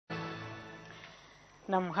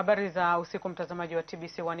Na habari za usiku, mtazamaji wa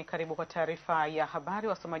TBC1, karibu kwa taarifa ya habari.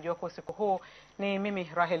 Wasomaji wako usiku huu ni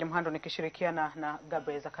mimi Rahel Mhando nikishirikiana na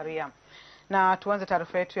Gabriel Zakaria. Na tuanze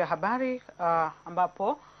taarifa yetu ya habari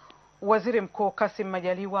ambapo Waziri Mkuu Kassim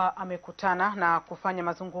Majaliwa amekutana na kufanya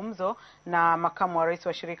mazungumzo na makamu wa rais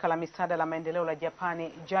wa shirika la misaada la maendeleo la Japani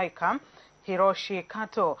JICA Hiroshi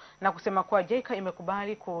Kato, na kusema kuwa JICA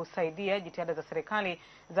imekubali kusaidia jitihada za serikali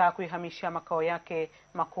za kuihamisha makao yake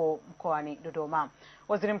makuu mkoani Dodoma.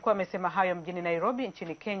 Waziri Mkuu amesema hayo mjini Nairobi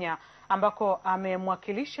nchini Kenya, ambako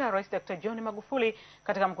amemwakilisha Rais Dr. John Magufuli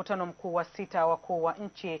katika mkutano mkuu wa 6 wakuu wa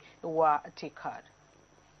nchi wa TICAD.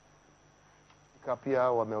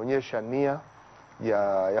 Pia wameonyesha nia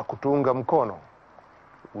ya kutunga mkono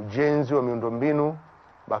ujenzi wa miundombinu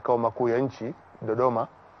makao makuu ya nchi Dodoma.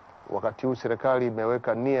 Wakati huu serikali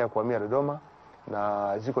imeweka nia ya kuhamia Dodoma,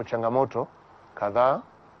 na ziko changamoto kadhaa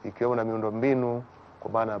ikiwemo na miundombinu,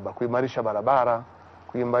 kwa maana kuimarisha barabara,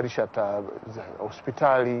 kuimarisha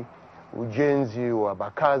hospitali, ujenzi wa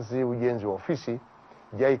makazi, ujenzi wa ofisi.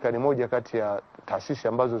 JICA ni moja kati ya taasisi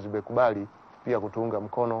ambazo zimekubali pia kutunga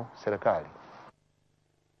mkono serikali.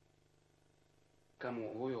 Makamu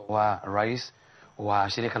huyo wa rais wa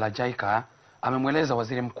shirika la JICA amemweleza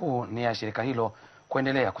waziri mkuu nia ya shirika hilo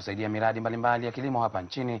kuendelea kusaidia miradi mbalimbali ya kilimo hapa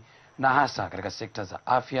nchini, na hasa katika sekta za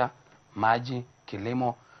afya, maji,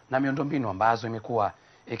 kilimo na miundombinu ambazo imekuwa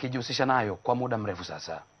ikijihusisha nayo kwa muda mrefu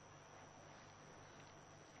sasa.